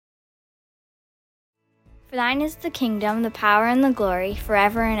For thine is the kingdom, the power, and the glory,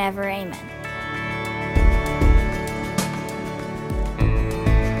 forever and ever. Amen.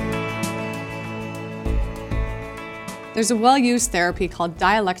 There's a well-used therapy called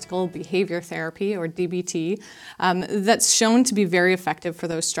dialectical behavior therapy, or DBT, that's shown to be very effective for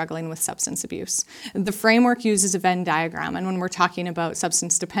those struggling with substance abuse. The framework uses a Venn diagram, and when we're talking about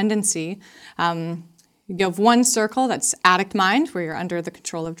substance dependency, you have one circle that's addict mind, where you're under the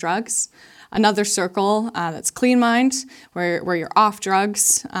control of drugs. Another circle that's clean mind, where you're off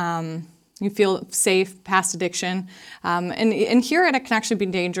drugs. You feel safe, past addiction. And here it can actually be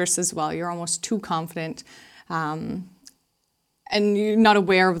dangerous as well. You're almost too confident. And you're not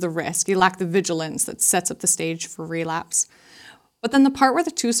aware of the risk. You lack the vigilance that sets up the stage for relapse. But then the part where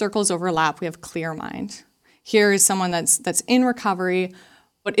the two circles overlap, we have clear mind. Here is someone that's in recovery,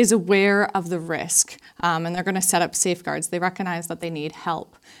 but is aware of the risk. And they're going to set up safeguards. They recognize that they need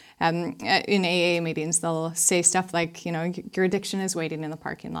help. In AA meetings, they'll say stuff like, your addiction is waiting in the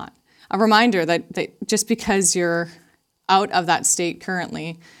parking lot. A reminder that just because you're out of that state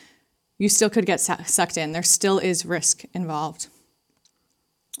currently, you still could get sucked in. There still is risk involved.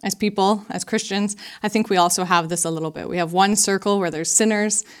 As people, as Christians, I think we also have this a little bit. We have one circle where there's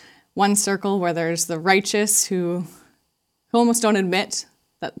sinners, one circle where there's the righteous who almost don't admit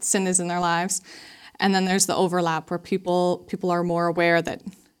that sin is in their lives. And then there's the overlap where people are more aware that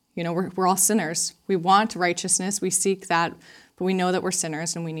we're all sinners. We want righteousness. We seek that, but we know that we're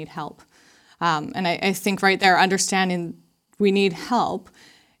sinners and we need help. And I think right there, understanding we need help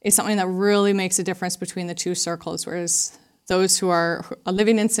is something that really makes a difference between the two circles, whereas those who are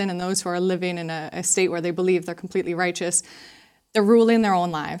living in sin and those who are living in a state where they believe they're completely righteous, they're ruling their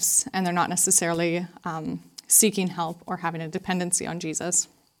own lives, and they're not necessarily seeking help or having a dependency on Jesus.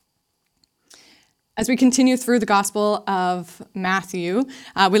 As we continue through the Gospel of Matthew,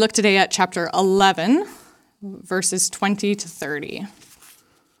 we look today at chapter 11, verses 20 to 30.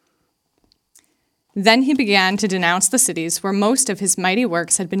 Then he began to denounce the cities where most of his mighty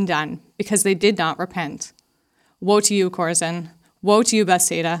works had been done, because they did not repent. Woe to you, Chorazin! Woe to you,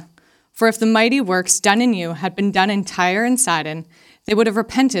 Bethsaida! For if the mighty works done in you had been done in Tyre and Sidon, they would have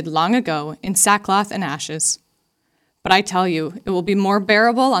repented long ago in sackcloth and ashes. But I tell you, it will be more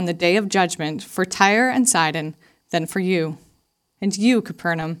bearable on the day of judgment for Tyre and Sidon than for you. And you,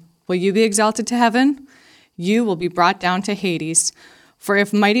 Capernaum, will you be exalted to heaven? You will be brought down to Hades. For if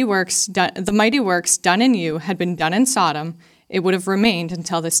the mighty works done in you had been done in Sodom, it would have remained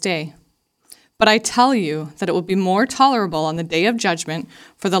until this day. But I tell you that it will be more tolerable on the day of judgment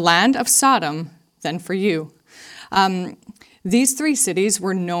for the land of Sodom than for you. These three cities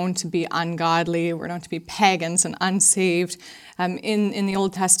were known to be ungodly, were known to be pagans and unsaved. In the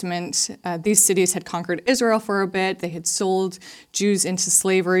Old Testament, these cities had conquered Israel for a bit. They had sold Jews into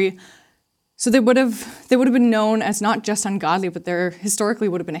slavery. So they would have been known as not just ungodly, but there historically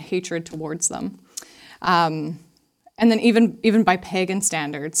would have been a hatred towards them. And then even by pagan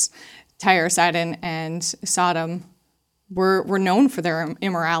standards, Tyre, Sidon, and Sodom were known for their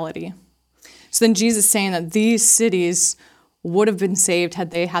immorality. So then Jesus is saying that these cities would have been saved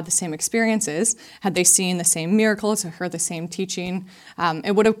had they had the same experiences, had they seen the same miracles or heard the same teaching.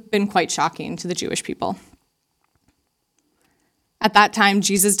 It would have been quite shocking to the Jewish people. At that time,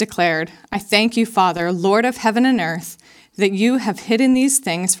 Jesus declared, I thank you, Father, Lord of heaven and earth, that you have hidden these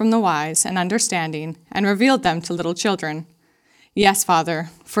things from the wise and understanding and revealed them to little children. Yes,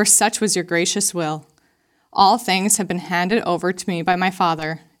 Father, for such was your gracious will. All things have been handed over to me by my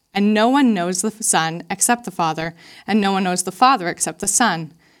Father, and no one knows the Son except the Father, and no one knows the Father except the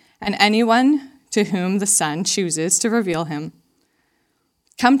Son, and anyone to whom the Son chooses to reveal him.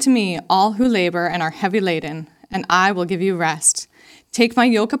 Come to me, all who labor and are heavy laden, and I will give you rest. Take my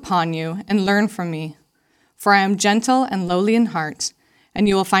yoke upon you and learn from me, for I am gentle and lowly in heart, and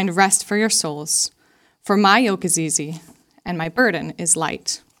you will find rest for your souls. For my yoke is easy, and my burden is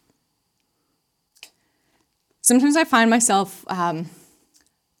light. Sometimes I find myself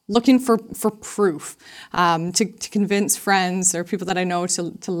looking for proof to convince friends or people that I know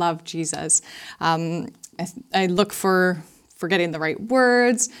to love Jesus. I look for getting the right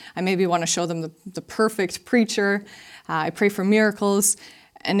words. I maybe want to show them the perfect preacher. I pray for miracles.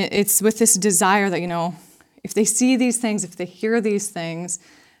 And it's with this desire that, if they see these things, if they hear these things,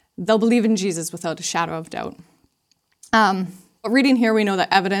 they'll believe in Jesus without a shadow of doubt. But reading here, we know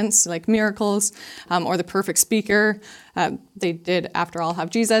that evidence, like miracles or the perfect speaker, they did, after all,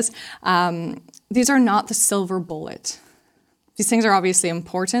 have Jesus. These are not the silver bullet. These things are obviously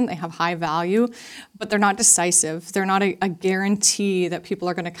important. They have high value, but they're not decisive. They're not a guarantee that people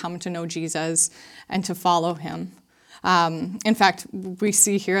are going to come to know Jesus and to follow him. In fact, we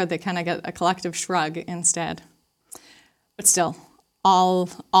see here they kind of get a collective shrug instead. But still, all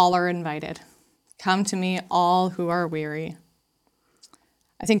are invited. Come to me, all who are weary.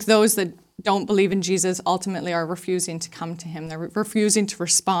 I think those that don't believe in Jesus ultimately are refusing to come to him. They're refusing to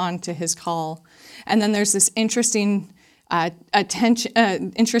respond to his call. And then there's this interesting tension,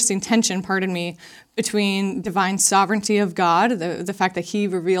 between divine sovereignty of God, the fact that he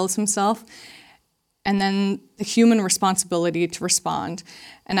reveals himself, and then the human responsibility to respond.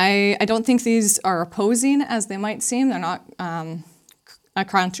 And I don't think these are opposing as they might seem. They're not a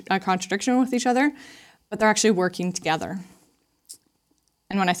contradiction with each other, but they're actually working together.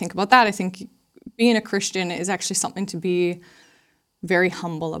 And when I think about that, I think being a Christian is actually something to be very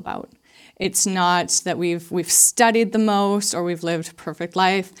humble about. It's not that we've studied the most or we've lived a perfect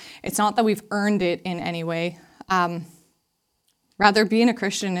life. It's not that we've earned it in any way. Rather, being a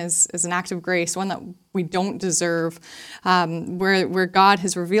Christian is an act of grace, one that we don't deserve, where God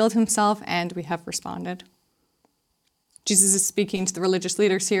has revealed himself and we have responded. Jesus is speaking to the religious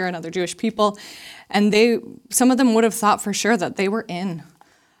leaders here and other Jewish people, and some of them would have thought for sure that they were in.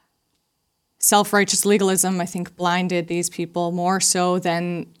 Self-righteous legalism, I think, blinded these people more so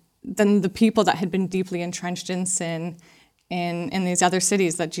than the people that had been deeply entrenched in sin in these other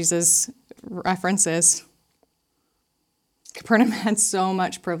cities that Jesus references. Capernaum had so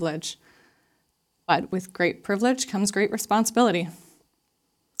much privilege, but with great privilege comes great responsibility.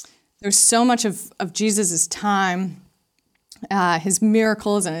 There's so much of Jesus' time, his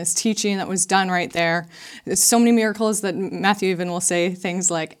miracles and his teaching that was done right there. There's so many miracles that Matthew even will say things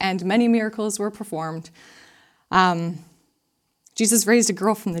like, and many miracles were performed. Jesus raised a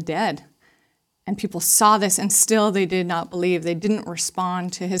girl from the dead, and people saw this and still they did not believe. They didn't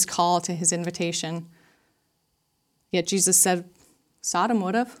respond to his call, to his invitation. Yet Jesus said, Sodom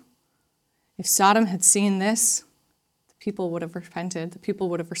would have. If Sodom had seen this, the people would have repented. The people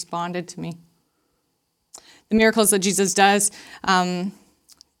would have responded to me. The miracles that Jesus does,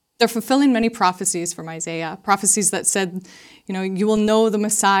 they're fulfilling many prophecies from Isaiah, prophecies that said, you will know the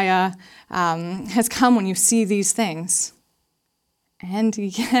Messiah has come when you see these things. And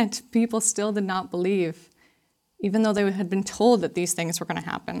yet people still did not believe, even though they had been told that these things were going to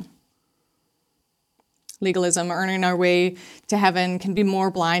happen. Legalism, earning our way to heaven, can be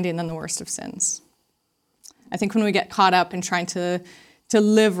more blinding than the worst of sins. I think when we get caught up in trying to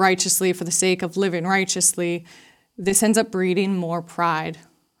live righteously for the sake of living righteously, this ends up breeding more pride,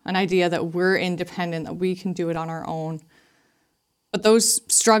 an idea that we're independent, that we can do it on our own. But those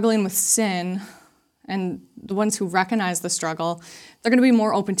struggling with sin and the ones who recognize the struggle, they're going to be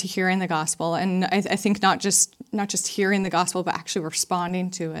more open to hearing the gospel. And I think not just hearing the gospel, but actually responding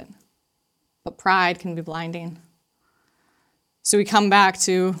to it. But pride can be blinding. So we come back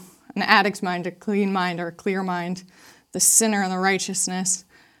to an addict's mind, a clean mind, or a clear mind, the sinner and the righteous.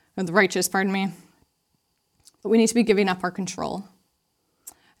 But we need to be giving up our control.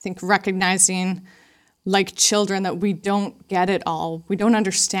 I think recognizing, like children, that we don't get it all. We don't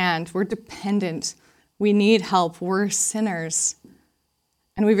understand. We're dependent. We need help. We're sinners.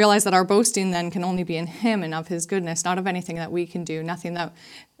 And we realize that our boasting then can only be in him and of his goodness, not of anything that we can do, nothing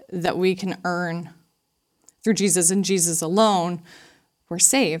that we can earn. Through Jesus and Jesus alone, we're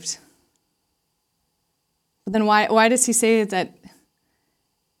saved. But then why does he say that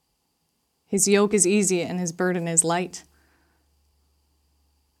his yoke is easy and his burden is light?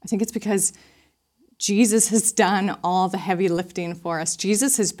 I think it's because Jesus has done all the heavy lifting for us.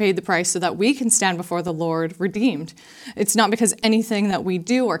 Jesus has paid the price so that we can stand before the Lord redeemed. It's not because anything that we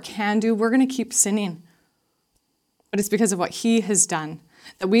do or can do, we're going to keep sinning. But it's because of what he has done,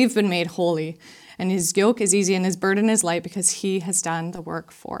 that we've been made holy. And his yoke is easy and his burden is light because he has done the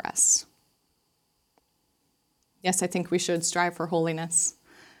work for us. Yes, I think we should strive for holiness.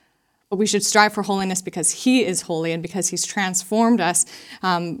 But we should strive for holiness because he is holy and because he's transformed us.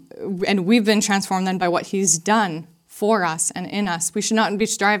 And we've been transformed then by what he's done for us and in us. We should not be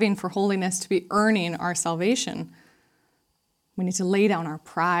striving for holiness to be earning our salvation. We need to lay down our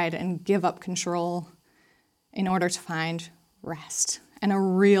pride and give up control in order to find rest, and a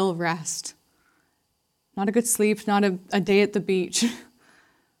real rest. Not a good sleep, not a day at the beach,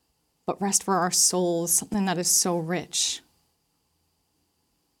 but rest for our souls, something that is so rich.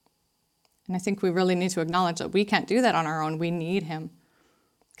 And I think we really need to acknowledge that we can't do that on our own. We need him.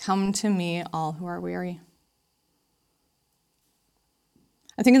 Come to me, all who are weary.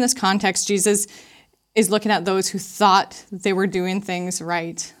 I think in this context, Jesus is looking at those who thought they were doing things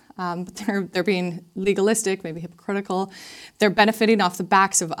right. But they're being legalistic, maybe hypocritical. They're benefiting off the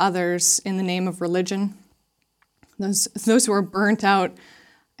backs of others in the name of religion. Those who are burnt out,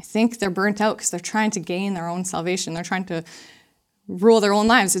 I think they're burnt out because they're trying to gain their own salvation. They're trying to rule their own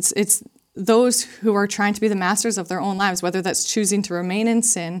lives. It's those who are trying to be the masters of their own lives, whether that's choosing to remain in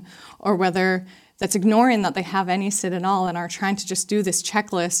sin or whether that's ignoring that they have any sin at all and are trying to just do this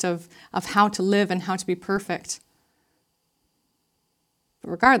checklist of how to live and how to be perfect. But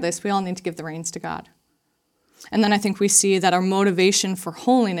regardless, we all need to give the reins to God. And then I think we see that our motivation for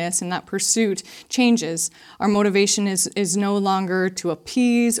holiness and that pursuit changes. Our motivation is no longer to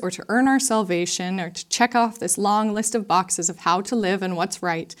appease or to earn our salvation or to check off this long list of boxes of how to live and what's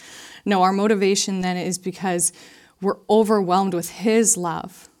right. No, our motivation then is because we're overwhelmed with His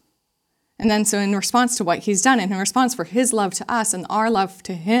love. And then so in response to what He's done, and in response for His love to us and our love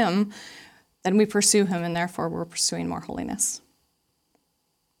to Him, then we pursue Him, and therefore we're pursuing more holiness.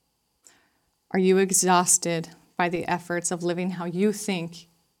 Are you exhausted by the efforts of living how you think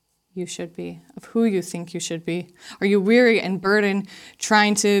you should be, of who you think you should be? Are you weary and burdened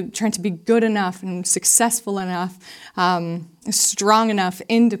trying to be good enough and successful enough, strong enough,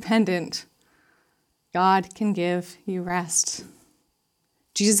 independent? God can give you rest.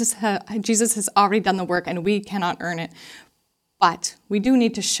 Jesus has already done the work and we cannot earn it, but we do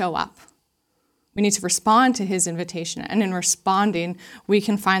need to show up. We need to respond to His invitation. And in responding, we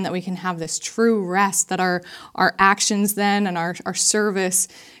can find that we can have this true rest, that our actions then and our service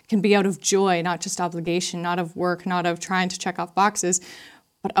can be out of joy, not just obligation, not of work, not of trying to check off boxes,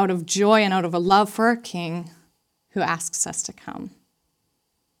 but out of joy and out of a love for our King who asks us to come.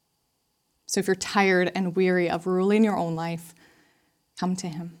 So if you're tired and weary of ruling your own life, come to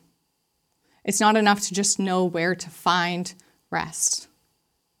Him. It's not enough to just know where to find rest.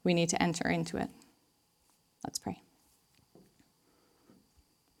 We need to enter into it. Let's pray.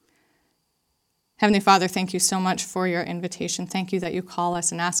 Heavenly Father, thank you so much for your invitation. Thank you that you call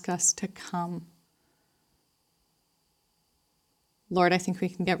us and ask us to come. Lord, I think we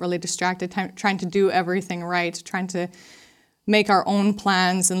can get really distracted trying to do everything right, trying to make our own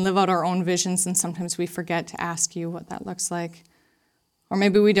plans and live out our own visions, and sometimes we forget to ask you what that looks like. Or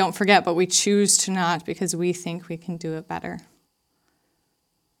maybe we don't forget, but we choose to not because we think we can do it better.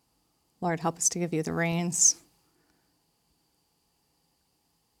 Lord, help us to give you the reins.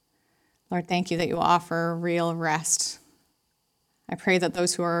 Lord, thank you that you offer real rest. I pray that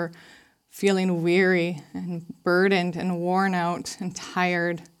those who are feeling weary and burdened and worn out and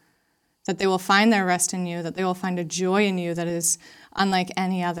tired, that they will find their rest in you, that they will find a joy in you that is unlike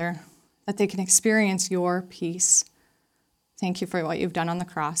any other, that they can experience your peace. Thank you for what you've done on the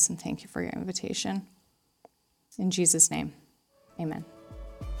cross, and thank you for your invitation. In Jesus' name, amen.